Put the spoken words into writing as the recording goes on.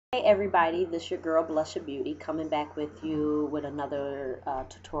Hey everybody, this is your girl Blush of Beauty coming back with you with another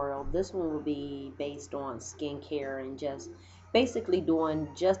tutorial. This one will be based on skincare and just basically doing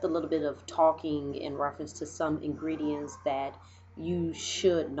just a little bit of talking in reference to some ingredients that you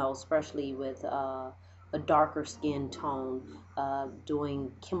should know, especially with a darker skin tone,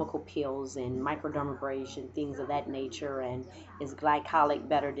 doing chemical peels and microdermabrasion, things of that nature. And is glycolic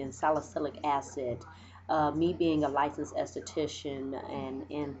better than salicylic acid? Me being a licensed esthetician and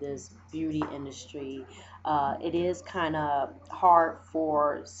in this beauty industry, it is kind of hard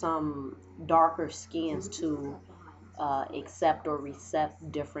for some darker skins to accept or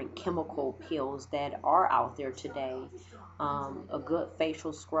recept different chemical peels that are out there today. A good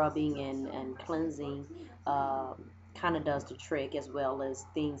facial scrubbing and cleansing uh, kind of does the trick, as well as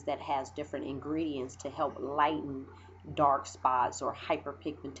things that has different ingredients to help lighten dark spots or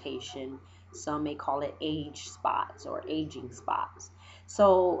hyperpigmentation. Some may call it age spots or aging spots.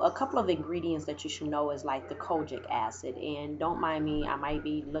 So a couple of ingredients that you should know is like the kojic acid. And don't mind me, I might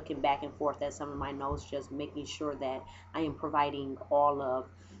be looking back and forth at some of my notes, just making sure that I am providing all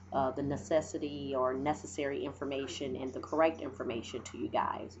of the necessity or necessary information and the correct information to you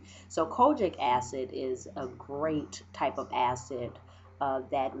guys. So kojic acid is a great type of acid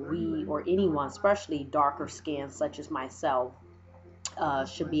that we or anyone, especially darker skin such as myself,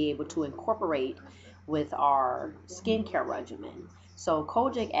 should be able to incorporate with our skincare regimen. So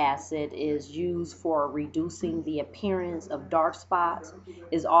kojic acid is used for reducing the appearance of dark spots,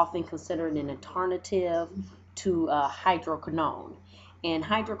 is often considered an alternative to hydroquinone. And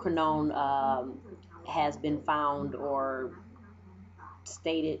hydroquinone has been found or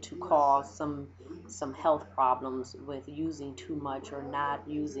stated to cause some health problems with using too much or not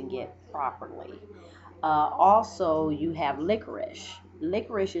using it properly. Also, you have licorice.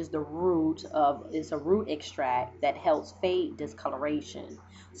 Licorice is it's a root extract that helps fade discoloration.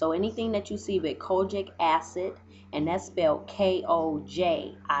 So anything that you see with kojic acid, and that's spelled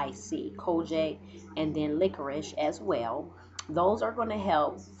Kojic, kojic, and then licorice as well. Those are going to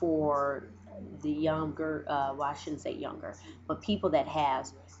help for the younger, well, I shouldn't say younger, but people that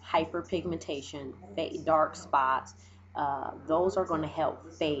has hyperpigmentation, dark spots, those are going to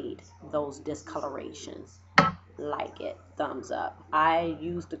help fade those discolorations. Like it, thumbs up. I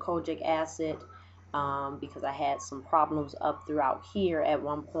used the kojic acid because I had some problems up throughout here at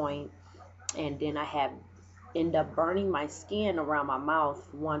one point, and then I had end up burning my skin around my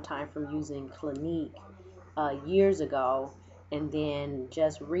mouth one time from using Clinique years ago, and then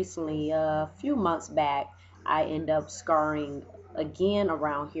just recently, a few months back, I end up scarring again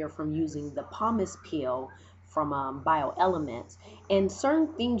around here from using the pumice peel from Bioelements. And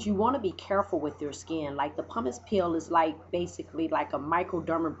certain things you want to be careful with your skin. Like the pumice peel is like basically like a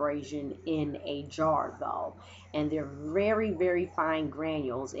microdermabrasion in a jar, though, and they're very, very fine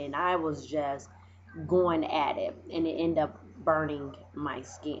granules. And I was just going at it, and it ended up burning my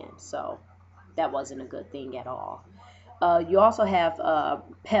skin. So that wasn't a good thing at all. You also have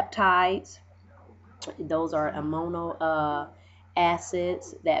peptides. Those are amino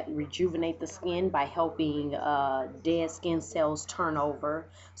acids that rejuvenate the skin by helping dead skin cells turn over.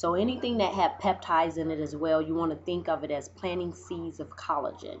 So anything that have peptides in it as well, you want to think of it as planting seeds of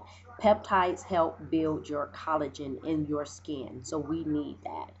collagen. Peptides help build your collagen in your skin, so we need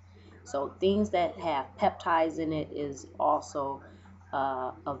that. So things that have peptides in it is also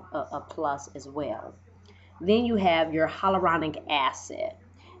a plus as well. Then you have your hyaluronic acid.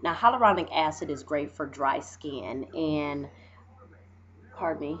 Now, hyaluronic acid is great for dry skin, and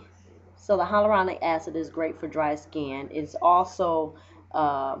pardon me. So the hyaluronic acid is great for dry skin.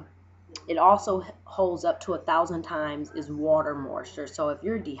 Uh, it also holds up to 1,000 times is water moisture. So if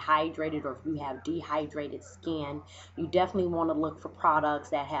you're dehydrated or if you have dehydrated skin, you definitely want to look for products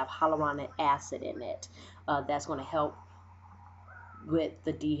that have hyaluronic acid in it. That's going to help with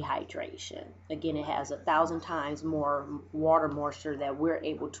the dehydration. Again, it has 1,000 times more water moisture that we're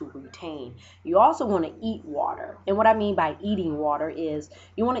able to retain. You also want to eat water. And what I mean by eating water is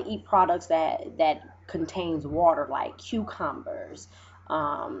you want to eat products that contains water, like cucumbers,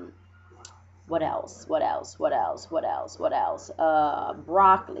 what else? What else? What else? What else? What else?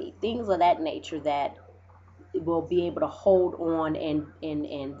 Broccoli, things of that nature that will be able to hold on, and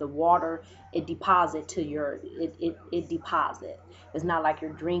the water, it deposit to your it deposit. It's not like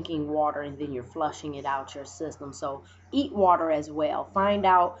you're drinking water and then you're flushing it out your system. So eat water as well. Find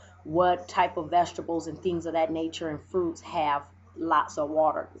out what type of vegetables and things of that nature and fruits have lots of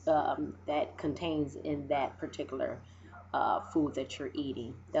water that contains in that particular food that you're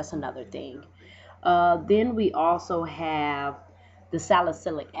eating. That's another thing. Then we also have the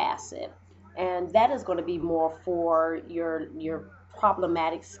salicylic acid, and that is going to be more for your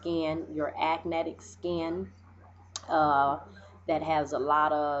problematic skin, your acnetic skin, uh, that has a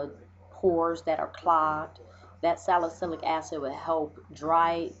lot of pores that are clogged, that salicylic acid will help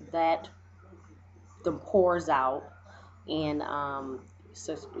dry the pores out, and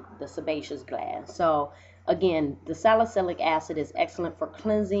the sebaceous gland. So again, the salicylic acid is excellent for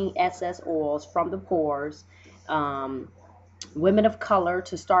cleansing excess oils from the pores. Um, Women of color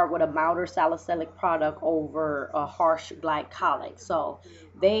to start with a milder salicylic product over a harsh glycolic. So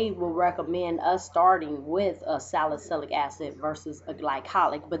they will recommend us starting with a salicylic acid versus a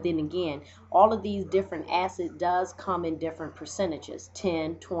glycolic. But then again, all of these different acids does come in different percentages,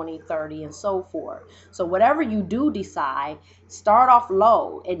 10, 20, 30, and so forth. So whatever you do decide, start off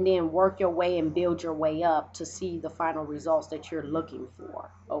low and then work your way and build your way up to see the final results that you're looking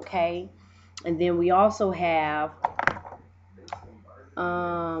for. Okay? And then we also have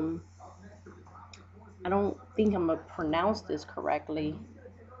I don't think I'm gonna pronounce this correctly.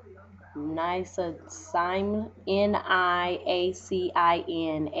 Niacin,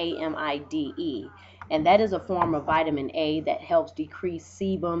 Niacinamide, and that is a form of vitamin A that helps decrease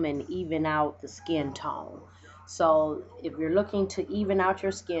sebum and even out the skin tone. So if you're looking to even out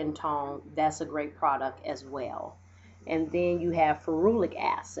your skin tone, that's a great product as well. And then you have ferulic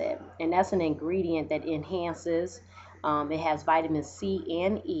acid, and that's an ingredient that enhances. It has vitamin C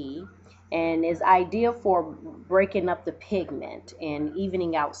and E, and is ideal for breaking up the pigment and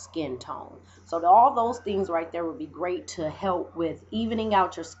evening out skin tone. So all those things right there would be great to help with evening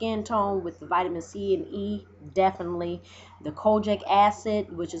out your skin tone with the vitamin C and E, definitely. The Kojic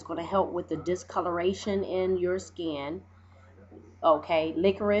Acid, which is going to help with the discoloration in your skin. Okay,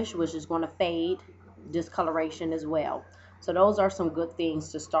 licorice, which is going to fade discoloration as well. So those are some good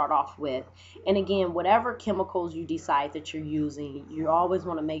things to start off with. And again, whatever chemicals you decide that you're using, you always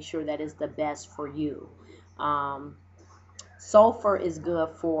want to make sure that it's the best for you. Sulfur is good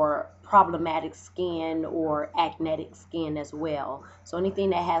for problematic skin or acnetic skin as well. So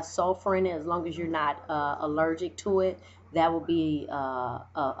anything that has sulfur in it, as long as you're not allergic to it, that will be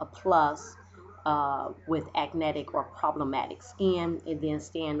a plus with acnetic or problematic skin. And then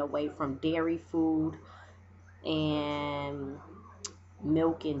staying away from dairy food and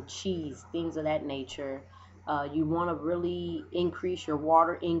milk and cheese, things of that nature. You want to really increase your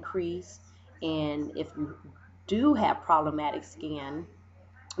water increase. And if you do have problematic skin,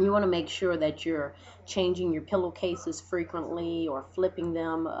 you want to make sure that you're changing your pillowcases frequently or flipping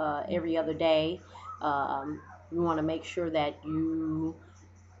them every other day. You want to make sure that you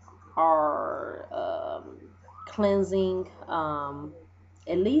are cleansing,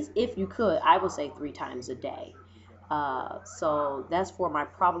 at least if you could, I would say 3 times a day. So that's for my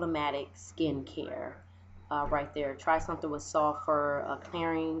problematic skincare. Right there. Try something with sulfur, a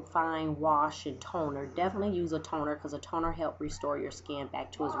clearing, fine wash, and toner. Definitely use a toner because a toner helps restore your skin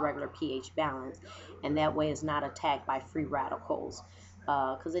back to its regular pH balance, and that way it's not attacked by free radicals.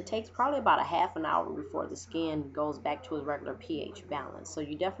 Because it takes probably about a half an hour before the skin goes back to its regular pH balance. So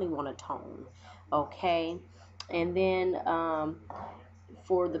you definitely want to tone. Okay, and then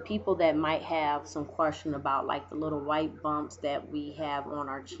for the people that might have some question about like the little white bumps that we have on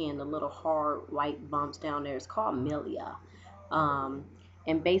our chin, the little hard white bumps down there, it's called milia. Um,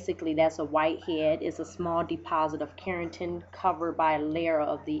 and basically that's a whitehead. It's a small deposit of keratin covered by a layer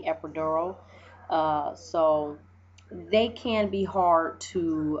of the epidural. So they can be hard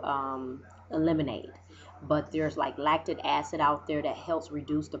to eliminate. But there's like lactic acid out there that helps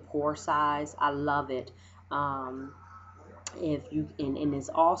reduce the pore size. I love it. If you and it's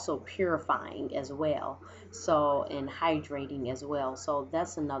also purifying as well, so, and hydrating as well. So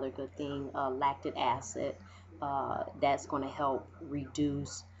that's another good thing. Lactic acid, that's going to help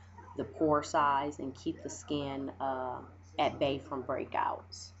reduce the pore size and keep the skin at bay from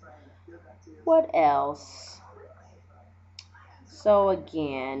breakouts. What else? So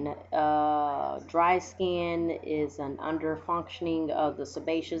again, dry skin is an underfunctioning of the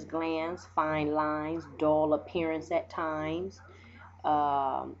sebaceous glands, fine lines, dull appearance at times.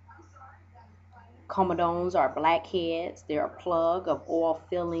 Um, Comedones are blackheads. They're a plug of oil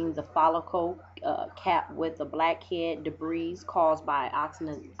filling the follicle cap with the blackhead debris caused by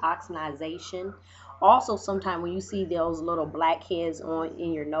oxidization. Also, sometimes when you see those little blackheads on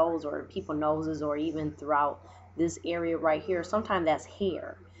in your nose or people's noses or even throughout this area right here, sometimes that's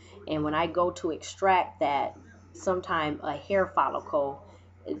hair. And when I go to extract that, sometimes a hair follicle,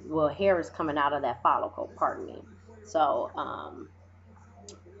 well, hair is coming out of that follicle, pardon me. So,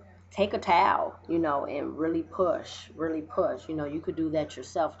 take a towel, and really push. You could do that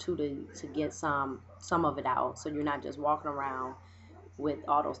yourself too to get some of it out, so you're not just walking around with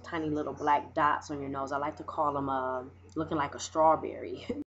all those tiny little black dots on your nose. I like to call them looking like a strawberry.